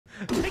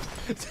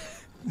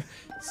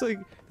It's like,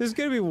 there's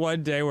gonna be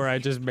one day where I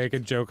just make a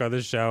joke on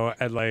the show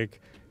and like,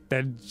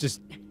 then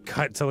just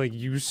cut to like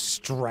you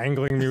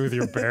strangling me with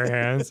your bare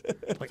hands.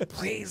 Like,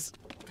 please,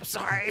 I'm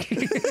sorry.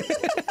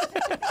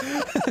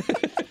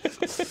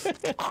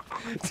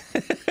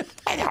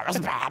 I know it was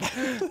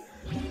bad.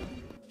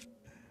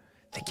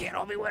 They can't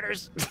all be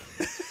winners.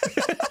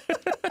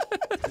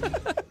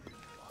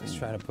 He's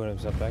trying to put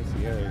himself back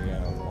together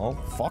again. Well,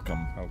 fuck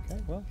him.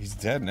 Okay, well. He's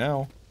dead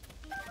now.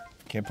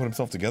 Can't put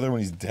himself together when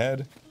he's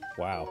dead.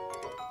 Wow.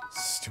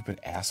 Stupid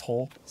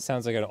asshole.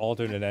 Sounds like an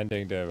alternate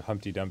ending to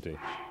Humpty Dumpty.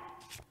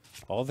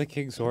 All the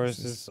king's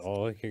horses,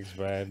 all the king's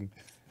men.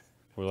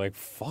 We're like,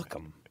 fuck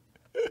him.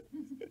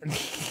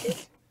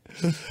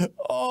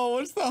 Oh,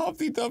 what's the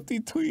Humpty Dumpty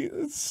tweet?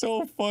 It's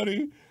so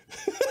funny.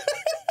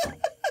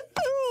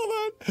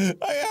 Hold on.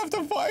 I have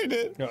to find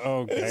it.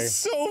 Okay. It's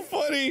so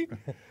funny.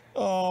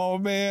 Oh,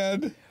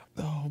 man.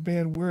 Oh,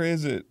 man, where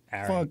is it?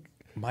 Aaron, fuck.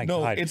 my no,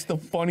 God. it's the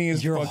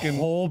funniest Your fucking...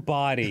 whole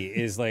body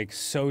is like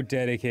so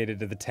dedicated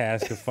to the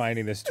task of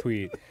finding this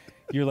tweet.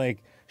 You're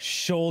like,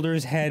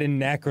 shoulders, head, and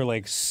neck are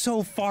like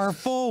so far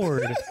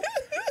forward.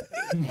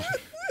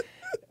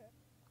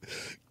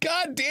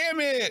 God damn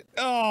it!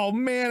 Oh,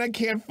 man, I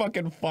can't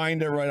fucking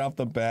find it right off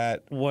the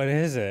bat. What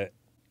is it?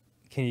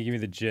 Can you give me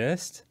the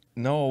gist?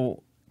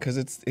 No, because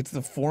it's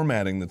the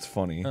formatting that's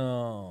funny.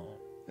 Oh.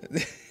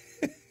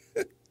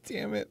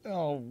 Damn it.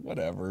 Oh,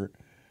 whatever.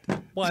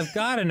 Well, I've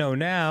got to know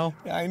now.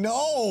 I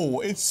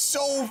know! It's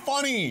so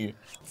funny!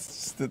 It's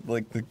just that,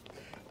 like, the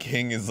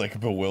king is, like,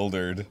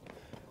 bewildered.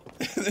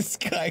 This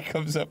guy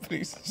comes up and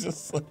he's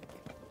just like,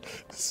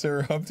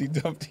 Sir Humpty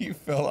Dumpty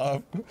fell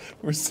off.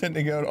 We're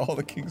sending out all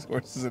the king's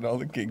horses and all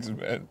the king's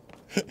men.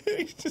 And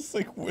he just,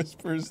 like,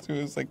 whispers to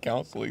his, like,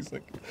 council. He's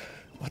like,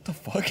 what the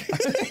fuck?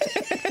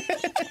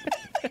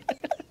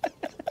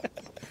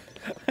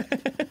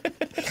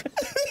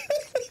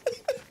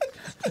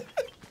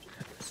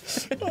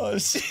 Oh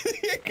shit,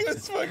 here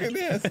goes fucking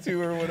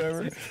S2 or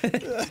whatever.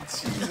 Oh,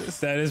 Jesus.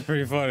 That is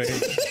pretty funny.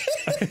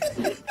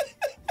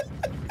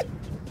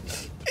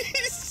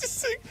 He's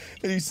just like,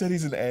 and he said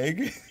he's an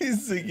egg.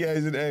 He's like, yeah,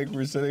 he's an egg.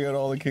 We're sending out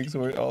all the king's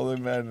all the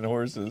men and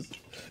horses.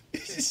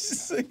 He's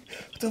just like,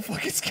 what the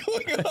fuck is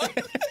going on?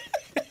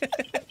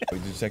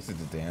 Did you text it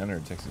to Dan or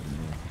text it to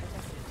me?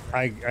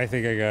 I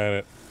think I got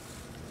it.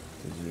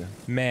 Did you?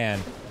 Man,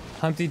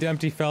 Humpty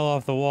Dumpty fell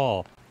off the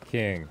wall.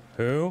 King.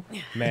 Who?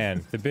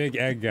 Man, the big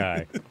egg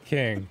guy.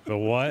 King. The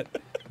what?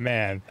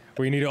 Man,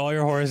 we need all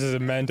your horses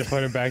and men to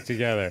put him back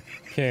together.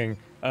 King.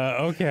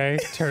 Okay.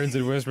 Turns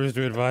and whispers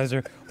to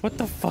advisor. What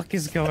the fuck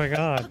is going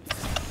on?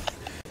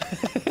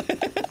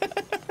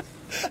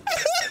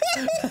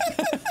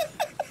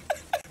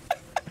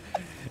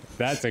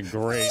 That's a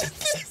great...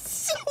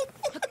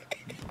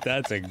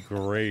 That's a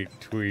great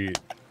tweet.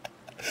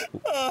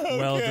 Oh,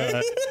 well okay.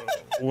 done.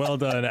 Well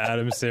done,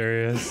 Adam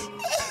Serious.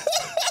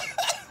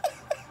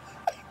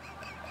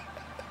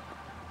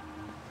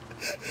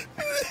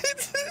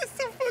 It's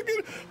the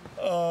fucking...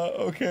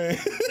 okay.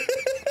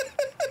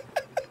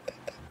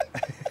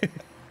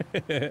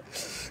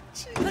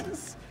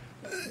 Jesus.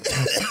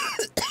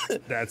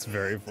 That's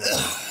very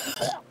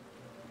funny.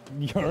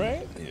 You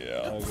alright?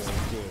 Yeah.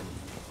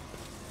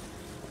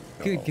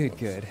 Okay, good. Good,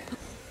 good.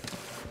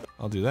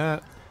 I'll do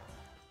that.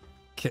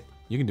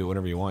 You can do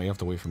whatever you want. You have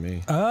to wait for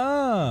me.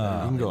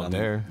 Oh. You can go up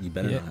there. You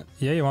better not.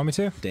 Yeah, you want me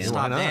to? Dan,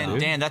 Why not, dude?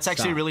 Dan, that's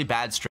actually a really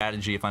bad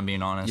strategy if I'm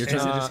being honest. you're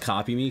trying to just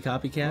copy me,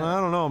 copycat? I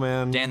don't know,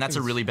 man. Dan, that's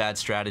a really bad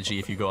strategy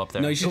if you go up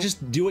there. No, you should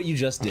just do what you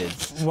just did.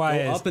 Why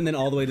Go is- up and then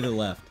all the way to the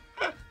left.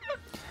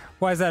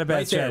 Why is that a bad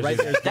Right there,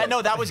 strategy? right there.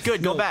 No, that was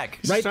good. Go back.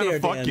 Right Trying there,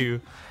 to fuck Dan.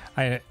 you.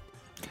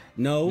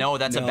 No,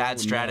 that's a bad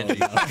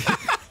strategy.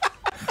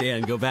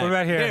 Dan, go back. What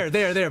about here?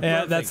 There. Yeah,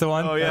 Perfect. that's the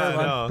one. Oh yeah, That's the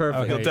one? no.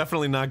 Perfect. You'll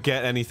definitely not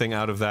get anything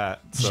out of that.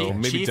 So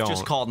maybe Chief don't.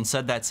 just called and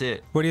said that's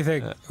it. What do you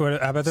think? How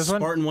about this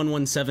one? Spartan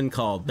 117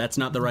 called. That's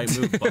not the right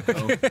move,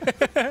 bucko.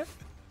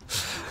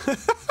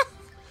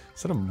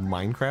 Is that a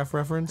Minecraft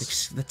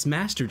reference? That's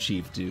Master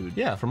Chief, dude.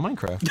 Yeah, from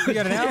Minecraft. You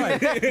got an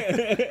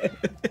ally.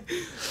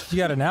 You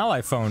got an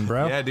ally phone,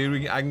 bro. Yeah,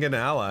 dude, I can get an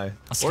ally.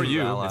 Or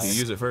you, ally. if you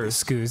use it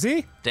first.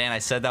 Scoozy? Dan, I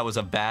said that was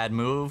a bad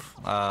move.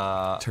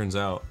 Turns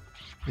out,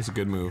 it's a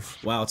good move.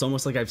 Wow, it's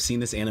almost like I've seen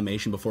this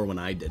animation before when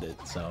I did it,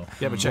 so.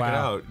 Yeah, but check it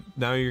Wow. out.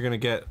 Now you're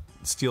gonna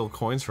steal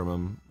coins from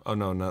him. Oh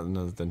no, no,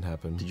 that didn't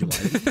happen. Did you lie?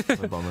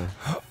 That's a bummer.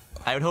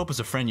 I would hope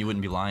as a friend you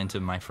wouldn't be lying to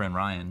my friend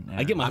Ryan.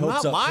 I get my I'm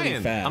hopes not up pretty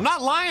lying. fast. I'm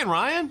not lying,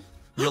 Ryan.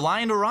 You're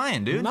lying to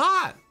Ryan, dude. I'm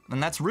not.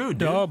 And that's rude,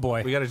 dude. Oh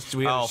boy. We gotta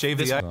Oh, shave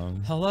this- the eye.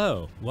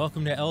 Hello.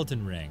 Welcome to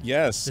Elden Ring.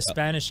 Yes. The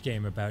Spanish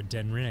game about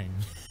Den Ring.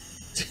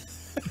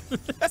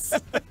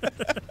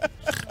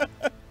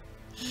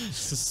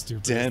 It's a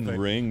stupid Den thing.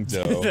 Ring,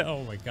 dough.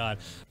 Oh my god.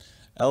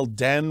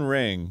 Den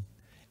Ring.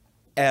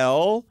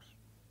 Den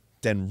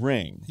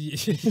Ring.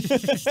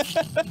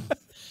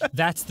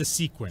 That's the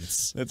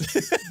sequence.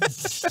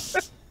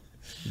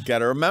 You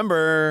gotta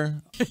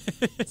remember,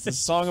 it's the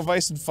Song of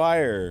Ice and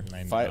Fire.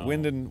 I know.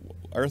 Wind and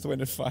Earth,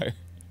 Wind and Fire.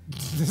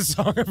 The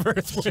Song of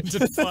Earth, Wind,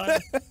 and Fire.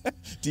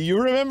 Do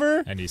you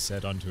remember? And he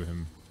said unto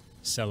him,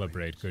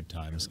 celebrate good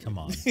times. Come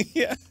on.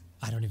 Yeah.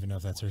 I don't even know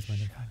if that's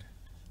Earthwind and Fire.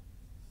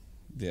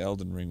 The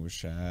Elden Ring was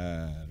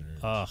shattered.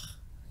 Ugh,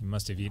 you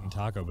must have eaten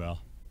Taco Bell.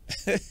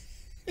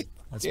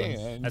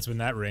 That's when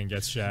that ring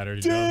gets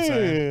shattered. You know what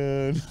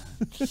I'm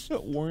saying?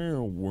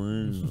 Wow,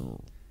 wow.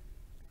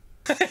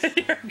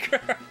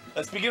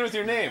 Let's begin with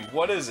your name.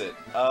 What is it?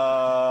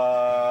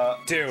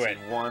 Do it.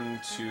 1,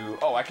 2.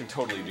 Oh, I can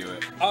totally do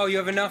it. Oh, you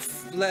have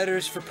enough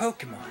letters for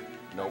Pokemon.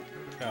 Nope.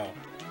 No.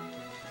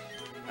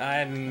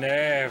 I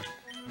never.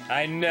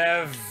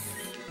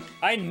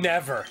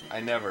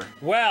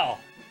 Well,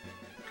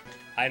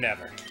 I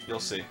never. You'll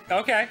see.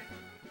 Okay.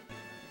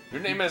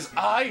 Your name is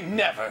I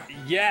Never.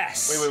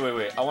 Yes.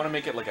 Wait. I want to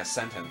make it like a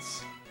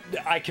sentence.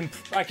 I can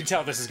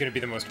tell this is going to be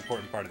the most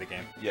important part of the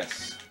game.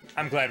 Yes.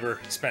 I'm glad we're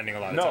spending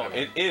a lot of time. No,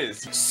 it is.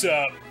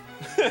 Sup.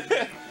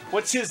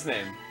 What's his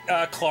name?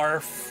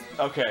 Clarf.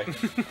 Okay.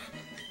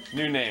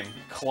 New name,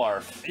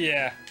 Clarf.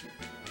 Yeah.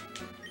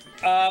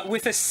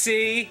 With a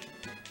C.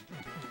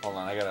 Hold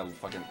on, I gotta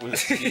fucking... With a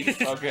C?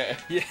 Okay.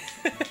 Yeah.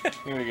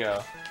 Here we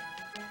go.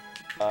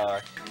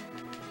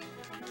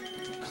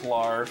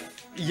 Clarf.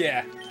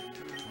 Yeah.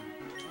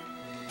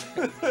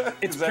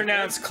 It's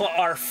pronounced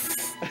Clarf.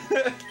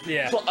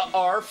 Yeah.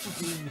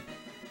 Clarf.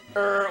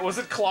 Was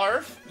it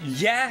Clarf?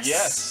 Yes.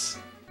 Yes.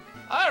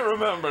 I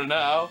remember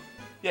now.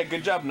 Yeah,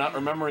 good job not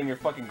remembering your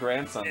fucking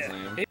grandson's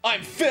name.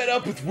 I'm fed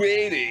up with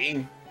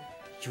waiting.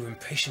 You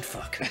impatient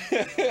fuck.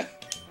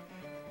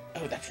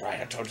 Oh, that's right.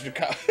 I told you to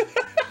come.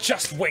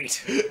 Just wait.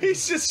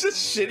 He's just a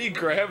shitty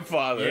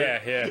grandfather.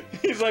 Yeah.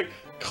 He's like,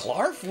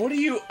 Clarf, what are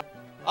you?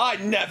 I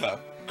never.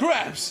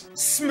 Grumps.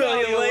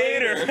 Smell you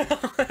later.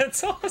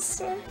 That's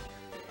awesome.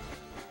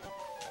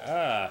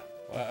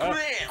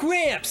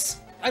 Gramps.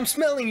 I'm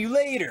smelling you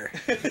later.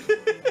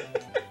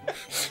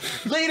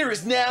 Later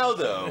is now,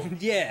 though.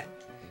 Yeah.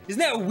 Isn't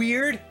that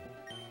weird?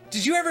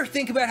 Did you ever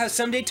think about how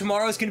someday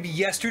tomorrow is gonna be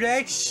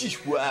yesterday?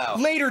 Wow.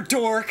 Later,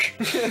 dork.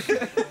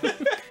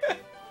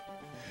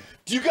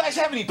 Do you guys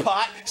have any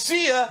pot?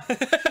 See ya.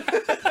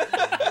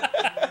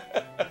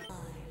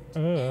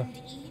 And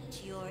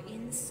eat your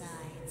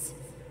insides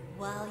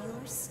while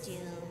you're still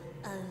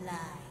alive.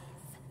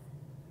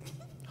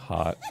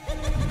 Hot.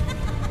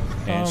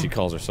 And she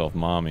calls herself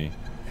mommy.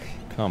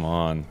 Come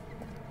on.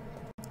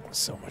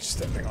 So much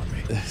stepping on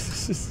me.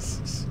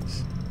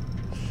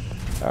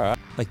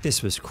 Like,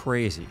 this was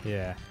crazy.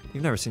 Yeah.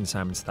 You've never seen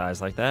Simon's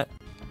thighs like that.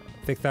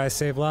 Thick thighs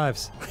save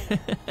lives.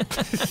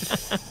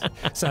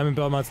 Simon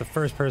Belmont's the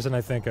first person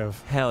I think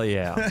of. Hell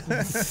yeah.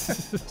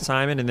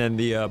 Simon, and then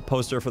the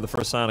poster for the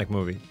first Sonic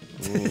movie.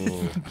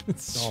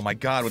 Oh my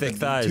god, with Thick the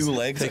thighs. two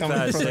legs Thick coming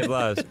thighs from save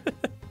lives.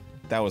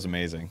 That was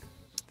amazing.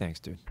 Thanks,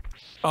 dude.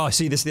 Oh,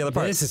 see, this is the other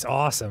part. This is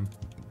awesome.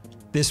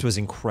 This was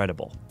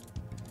incredible.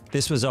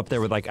 This was up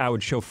there with, like, I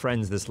would show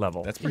friends this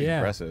level. That's pretty Yeah.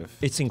 impressive.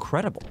 It's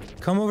incredible.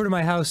 Come over to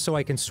my house so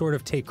I can sort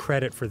of take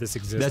credit for this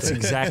existence. That's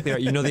exactly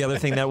right. You know the other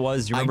thing that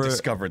was? You remember I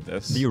discovered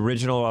this. the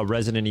original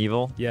Resident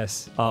Evil?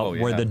 Yes.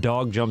 Where the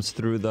dog jumps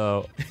through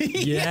the...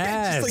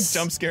 Yes. Just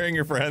like jump scaring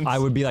your friends. I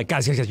would be like,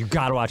 guys, you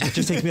gotta watch it. It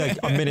just takes me like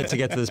a minute to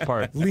get to this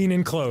part. Lean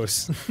in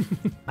close.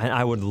 And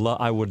I would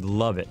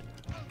love it.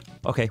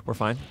 Okay, we're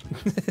fine.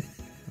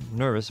 I'm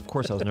nervous. Of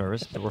course I was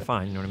nervous, but we're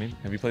fine. You know what I mean?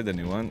 Have you played the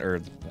new one?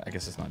 Or, I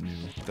guess it's not new.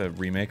 The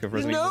remake of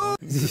Resident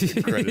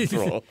Evil? Credits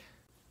roll.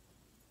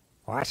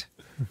 What?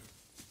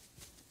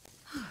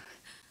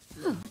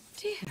 Oh,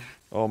 dear.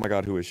 Oh my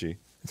god, who is she?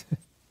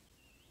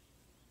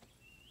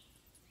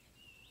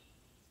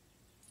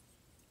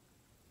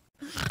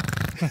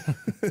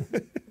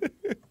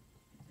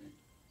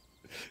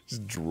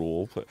 Just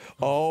drool.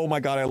 Oh my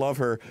god, I love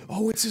her.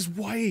 Oh, it's his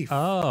wife.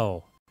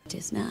 Oh. It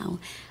is now,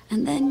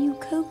 and then you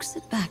coax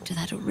it back to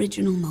that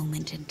original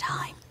moment in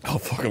time. Oh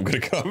fuck, I'm gonna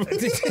come.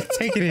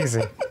 Take it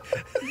easy.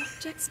 The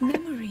object's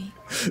memory.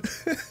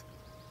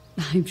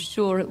 I'm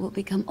sure it will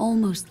become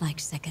almost like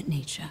second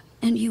nature,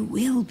 and you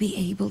will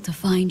be able to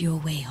find your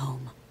way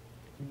home.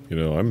 You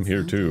know, I'm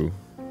here too.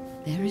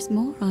 There is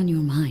more on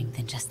your mind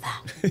than just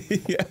that.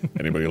 Yeah.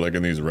 Anybody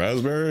liking these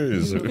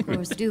raspberries? You, of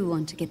course, do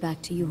want to get back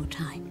to your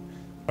time.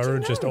 Haru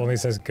just only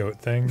says goat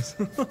things.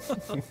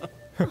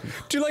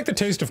 Do you like the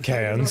taste of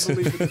cans?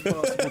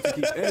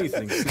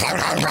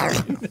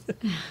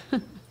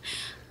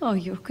 Oh,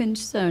 your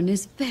concern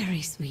is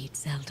very sweet,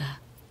 Zelda.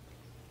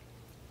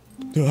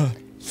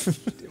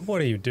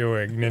 What are you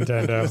doing,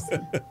 Nintendo?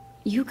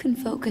 You can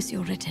focus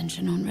your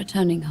attention on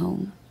returning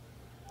home.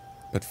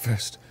 But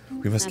first,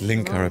 we must After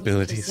link all, our you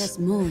abilities. possess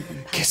more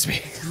than Kiss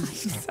me. time.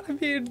 I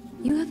mean,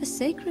 You have a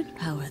sacred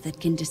power that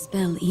can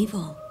dispel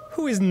evil.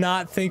 who is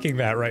not thinking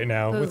that right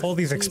now with all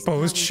these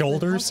exposed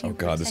shoulders? Oh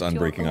god, this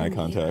unbreaking eye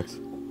contact.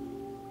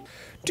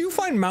 Do you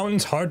find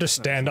mountains hard to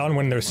stand on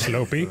when they're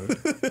slopey?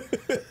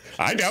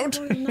 I don't.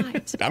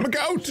 Night. I'm a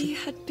goat. He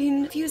had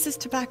been refuses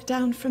to back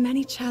down from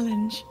any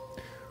challenge.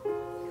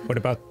 What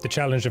about the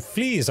challenge of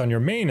fleas on your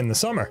mane in the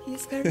summer? He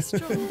is very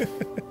strong.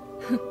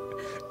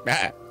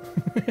 Ah.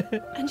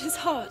 And his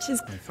heart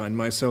is... I find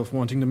myself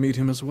wanting to meet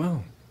him as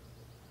well.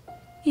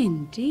 He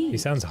Indeed.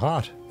 sounds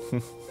hot.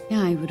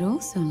 I would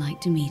also like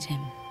to meet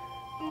him.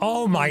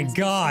 Oh my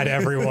god,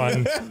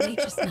 everyone.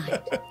 Courageous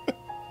knight.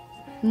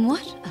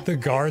 What? The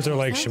guards are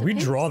like, should we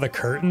draw the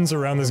curtains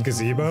around this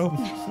gazebo?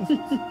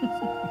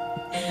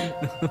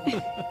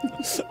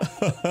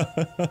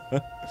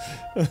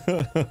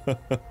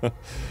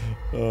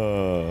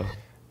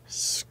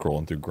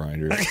 Scrolling through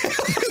Grindr.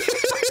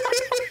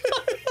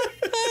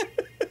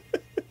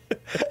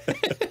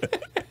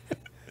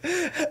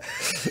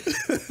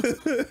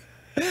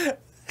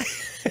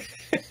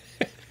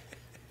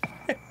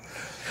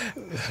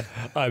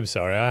 I'm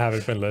sorry, I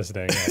haven't been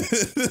listening.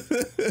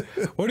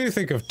 What do you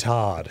think of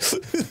Todd?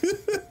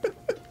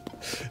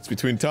 It's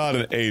between Todd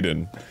and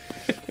Aiden.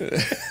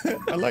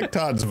 I like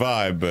Todd's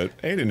vibe, but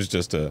Aiden's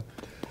just a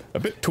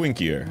bit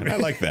twinkier, and I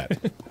like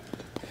that.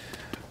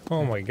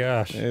 Oh my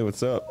gosh. Hey,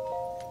 what's up?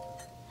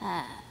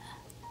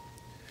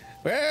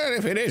 Well,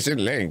 if it isn't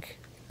Link.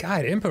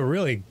 God, Impa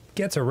really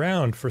gets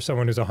around for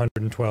someone who's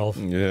 112.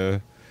 Yeah.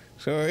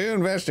 So are you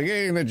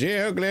investigating the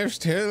geoglyphs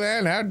too,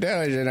 then? How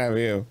diligent of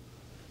you.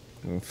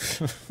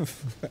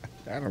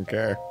 I don't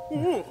care.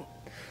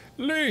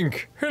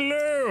 Link,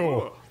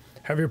 hello!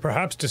 Have you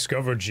perhaps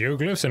discovered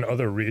geoglyphs in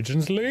other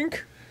regions,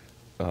 Link?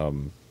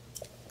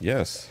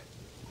 Yes.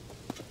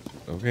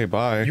 Okay,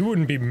 bye. You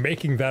wouldn't be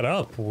making that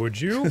up, would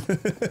you?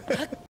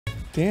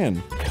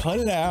 Dan, cut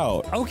it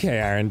out. Okay,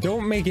 Aaron,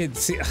 don't make it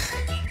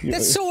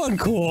That's so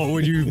uncool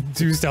when you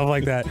do stuff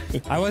like that.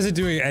 I wasn't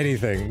doing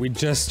anything. We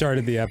just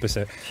started the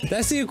episode.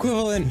 That's the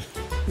equivalent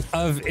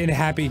of in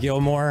Happy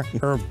Gilmore,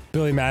 or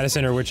Billy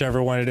Madison, or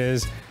whichever one it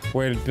is,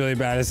 where Billy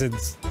Madison,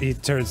 he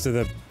turns to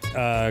the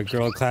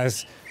girl in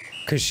class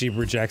because she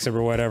rejects him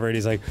or whatever, and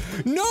he's like,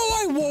 no,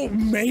 I won't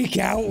make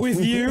out with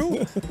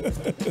you!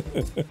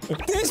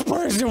 This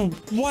person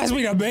wants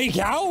me to make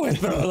out with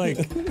her!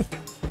 Like,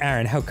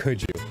 Aaron, how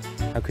could you?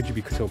 How could you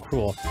be so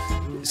cruel?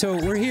 So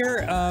we're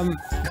here,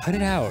 cut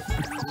it out.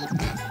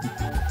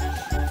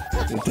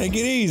 Take it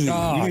easy.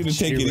 Oh, you need to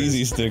take it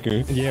easy sticker.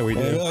 Yeah, we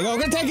do. Like,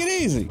 okay, take it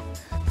easy.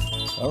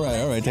 All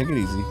right, take it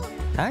easy.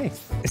 Hi.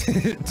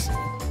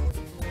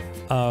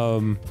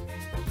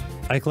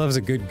 Ike loves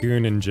a good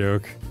Goonin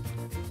joke.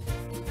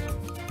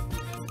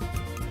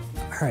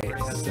 All right.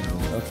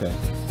 Okay.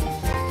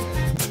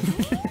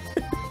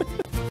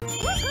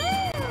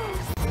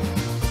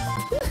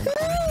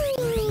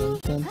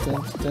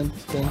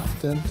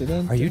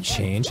 Are you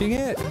changing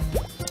it?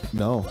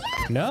 No.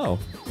 No.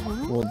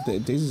 Well,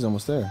 Daisy's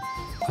almost there.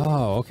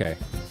 Oh, okay.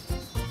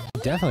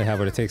 You definitely have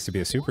what it takes to be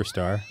a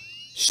superstar.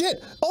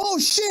 Shit! Oh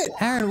shit!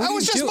 Aaron, what I are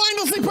was you just doing?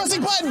 mindlessly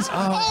pressing buttons!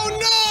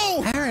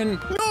 Oh no! Aaron!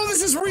 No,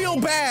 this is real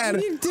bad!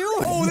 What are you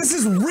doing? Oh, this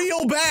is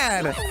real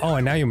bad! Oh,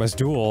 and now you must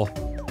duel.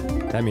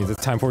 That means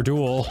it's time for a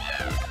duel.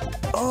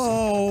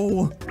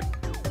 Oh!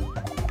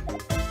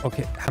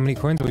 Okay, how many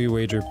coins will you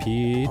wager,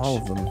 Peach? All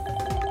of them.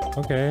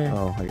 Okay.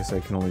 Oh, I guess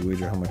I can only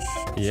wager how much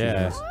she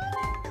Yeah. has.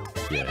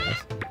 Yeah.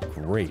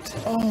 Great.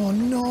 Oh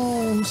no,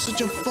 I'm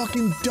such a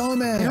fucking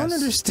dumbass. I don't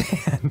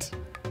understand.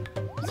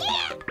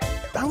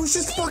 I was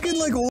just fucking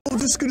like, oh, I'm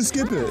just gonna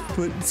skip it.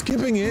 But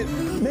skipping it,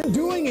 and then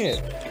doing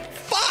it.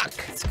 Fuck!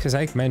 It's because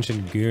Ike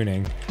mentioned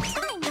gooning,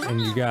 and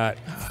you got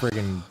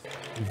friggin'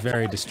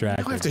 very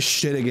distracted. I have to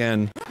shit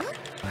again.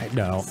 I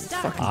know.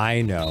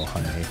 I know,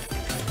 honey.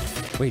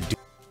 Wait,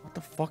 What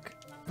the fuck?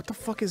 What the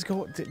fuck is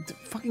going?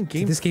 Fucking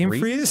game. did this game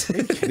freeze? Are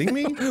you kidding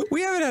me?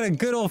 We haven't had a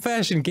good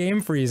old-fashioned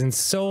game freeze in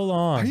so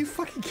long. Are you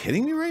fucking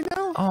kidding me right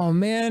now? Oh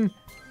man,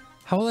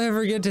 how will I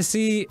ever get to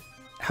see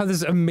how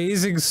this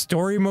amazing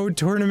story mode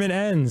tournament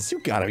ends? You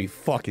gotta be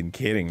fucking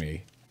kidding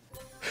me.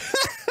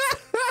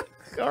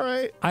 All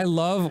right. I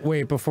love.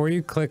 Wait, before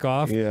you click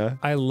off. Yeah.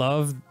 I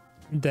love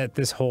that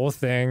this whole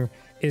thing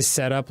is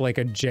set up like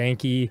a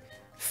janky,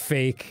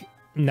 fake,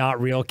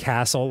 not real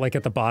castle, like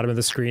at the bottom of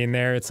the screen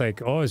there. It's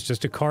like, oh, it's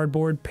just a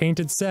cardboard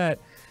painted set.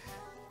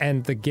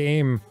 And the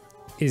game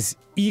is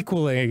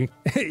equally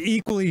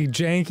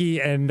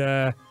janky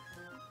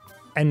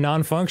and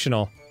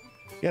non-functional.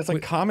 Yeah, it's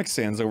like Comic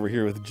Sans over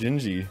here with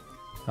Gingy.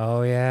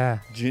 Oh yeah.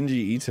 Gingy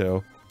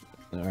Ito.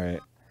 All right.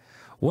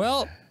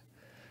 Well,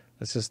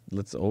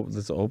 let's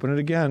open it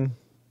again.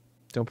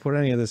 Don't put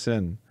any of this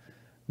in.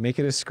 Make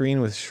it a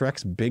screen with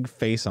Shrek's big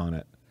face on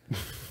it.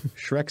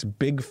 Shrek's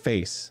big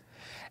face.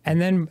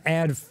 and then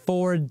add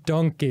 4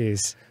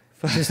 donkeys.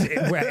 Just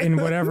in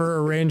whatever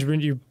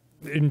arrangement you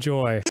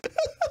enjoy.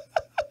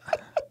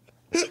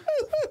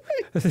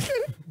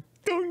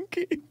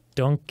 Donkey.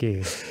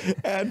 Donkey.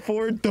 Add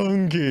 4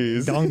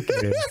 donkeys.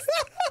 Donkey.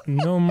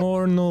 No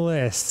more, no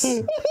less.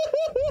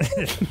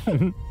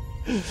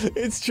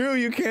 It's true,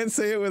 you can't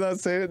say it without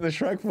saying it in the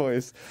Shrek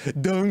voice.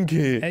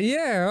 Donkey.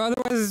 Yeah,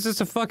 otherwise it's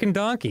just a fucking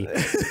donkey.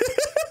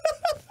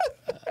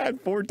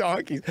 Add 4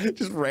 donkeys.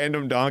 Just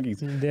random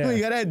donkeys. Yeah. No,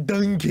 you gotta add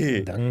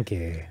donkey.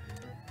 Donkey.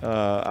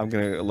 I'm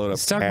gonna load up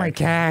Suck my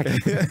cack.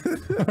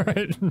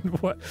 Alright,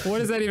 what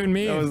does that even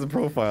mean? That was the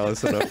profile I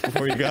set up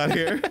before you got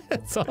here.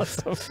 That's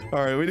awesome.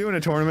 Alright, we doing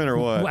a tournament or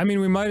what? I mean,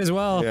 we might as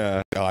well.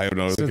 Yeah. Oh, I don't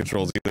know the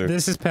controls either.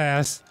 This is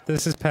pass.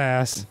 This is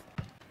pass.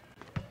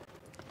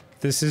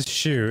 This is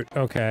shoot.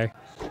 Okay.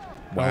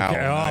 Wow. Okay.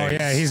 Oh, nice.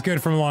 yeah, he's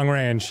good from long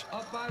range.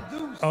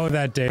 Oh,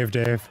 that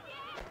Dave.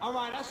 All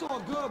right, that's all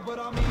good, but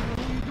I mean,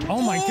 when you do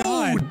Oh my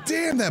god. Oh,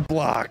 damn that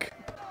block.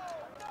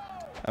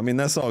 I mean,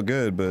 that's all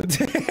good, but.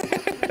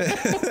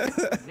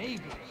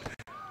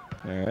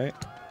 All right,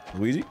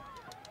 Luigi.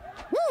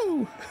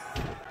 Woo!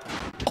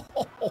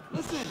 Oh,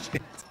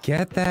 shit.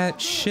 Get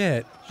that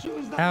shit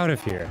out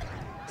of here.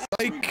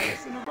 Like.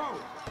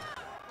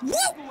 Woo!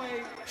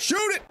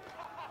 Shoot it!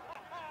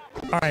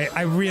 All right,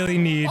 I really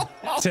need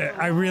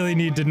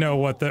to know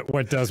what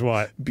does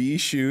what. B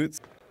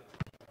shoots.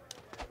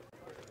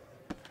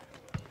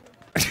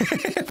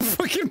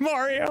 Fucking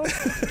Mario.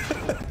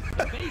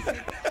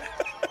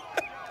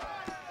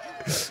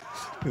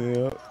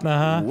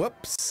 Yeah.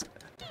 Whoops.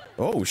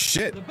 Oh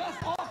shit. The best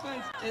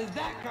offense is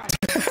that kind.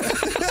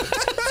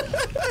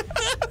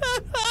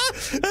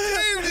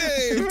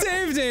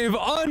 Dave,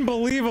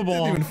 unbelievable.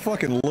 Didn't even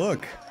fucking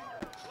look.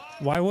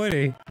 Why would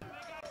he?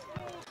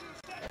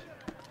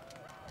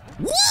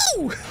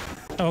 Woo!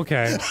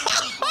 Okay.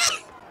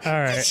 All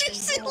right. Did you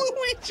see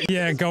Luigi?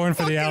 Yeah, going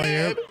for the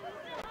alley-oop.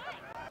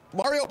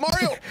 Mario!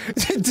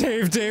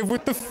 Dave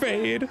with the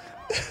fade.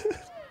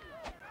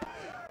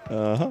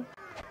 Uh-huh.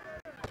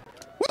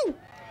 Woo!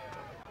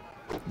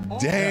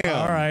 Damn.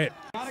 All right.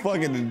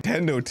 Fucking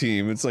Nintendo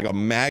team. It's like a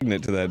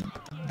magnet to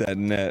that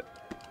net.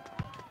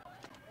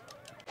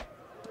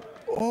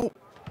 Oh.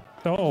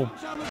 Oh.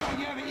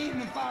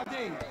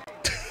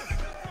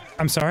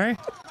 I'm sorry?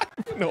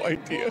 No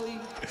idea.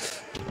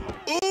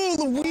 Oh,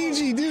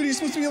 Luigi, dude, he's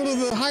supposed to be able to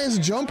be the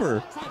highest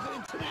jumper.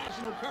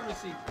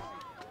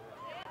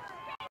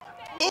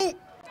 Oh!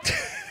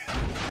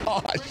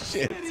 Oh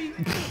shit.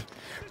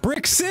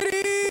 Brick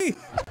City!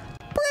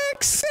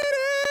 Brick City!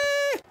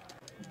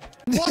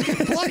 Block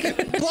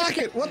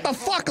it! What the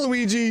fuck,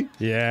 Luigi?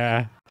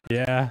 Yeah.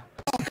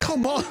 Oh,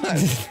 come on!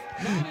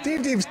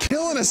 Dave's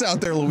killing us out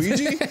there,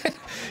 Luigi!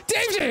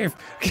 Dave!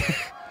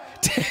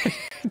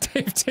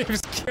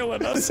 Dave's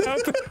killing us out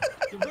there.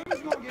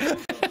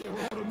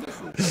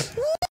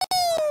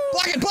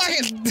 Block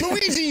it!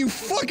 Luigi, you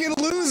fucking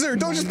loser!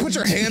 Don't just put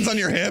your hands on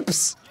your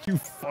hips! You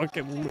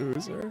fucking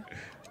loser.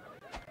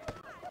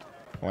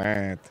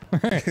 What?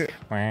 Here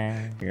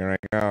I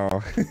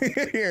go.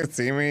 Here,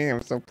 see me?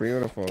 I'm so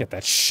beautiful. Get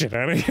that shit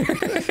out of here.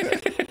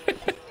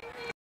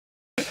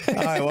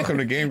 Hi, welcome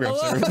to Game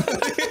Grumps, everybody.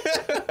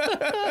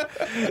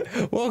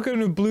 Welcome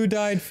to Blue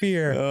Dyed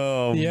Fear.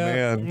 Oh,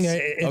 man.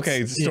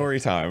 Okay, story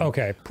time.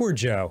 Okay, poor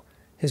Joe.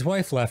 His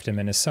wife left him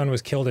and his son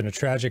was killed in a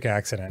tragic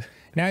accident.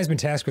 Now he's been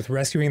tasked with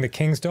rescuing the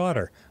king's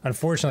daughter.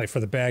 Unfortunately for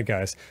the bad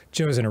guys,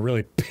 Joe's in a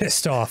really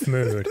pissed off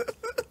mood.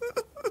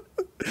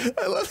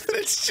 I love that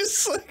it's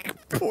just like,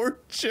 poor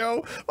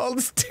Joe, all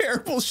this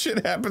terrible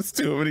shit happens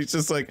to him and he's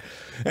just like,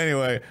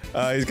 anyway,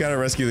 he's gotta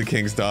rescue the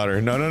king's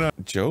daughter. No.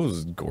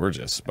 Joe's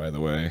gorgeous, by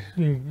the way.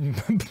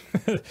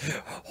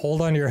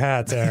 Hold on to your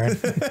hats, Aaron.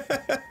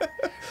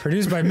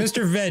 Produced by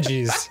Mr.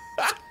 Veggies.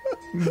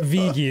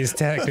 Vegies,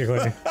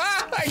 technically.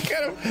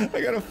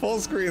 I gotta full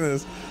screen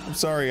this. I'm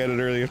sorry,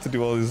 editor, you have to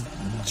do all this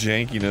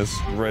jankiness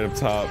right up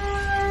top.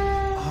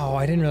 Oh,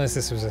 I didn't realize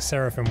this was a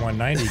Seraphim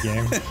 190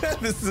 game.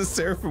 This is a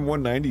Seraphim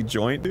 190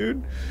 joint,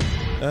 dude.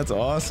 That's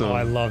awesome. Oh,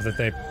 I love that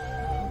they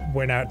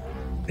went out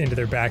into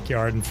their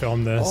backyard and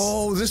filmed this.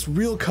 Oh, is this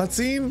real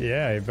cutscene?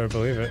 Yeah, you better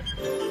believe it.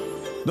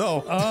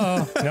 No.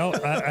 Oh, no,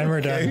 and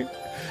we're done.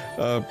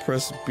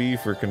 Press B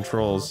for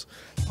controls.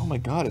 Oh my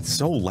god, it's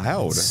so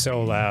loud.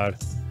 So loud.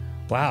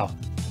 Wow.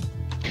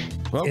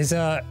 Well,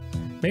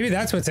 maybe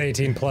that's what's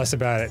 18 plus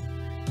about it.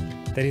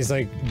 That he's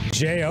like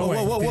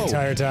J-O-ing the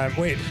entire time.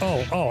 Wait,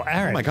 oh,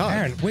 Aaron. Oh my god.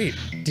 Aaron, wait,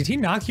 did he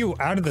knock you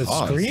out of the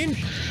screen?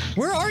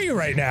 Where are you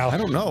right now? I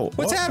don't know.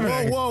 What's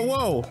happening?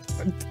 Whoa.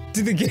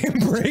 Did the game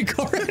break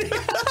already?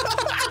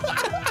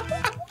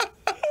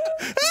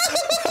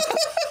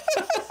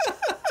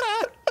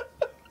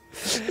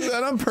 Is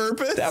that on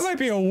purpose? That might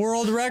be a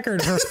world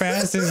record for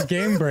fastest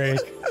game break.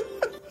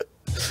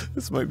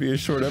 This might be a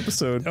short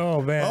episode.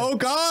 Oh, man. Oh,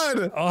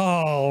 God!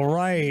 Oh,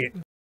 right.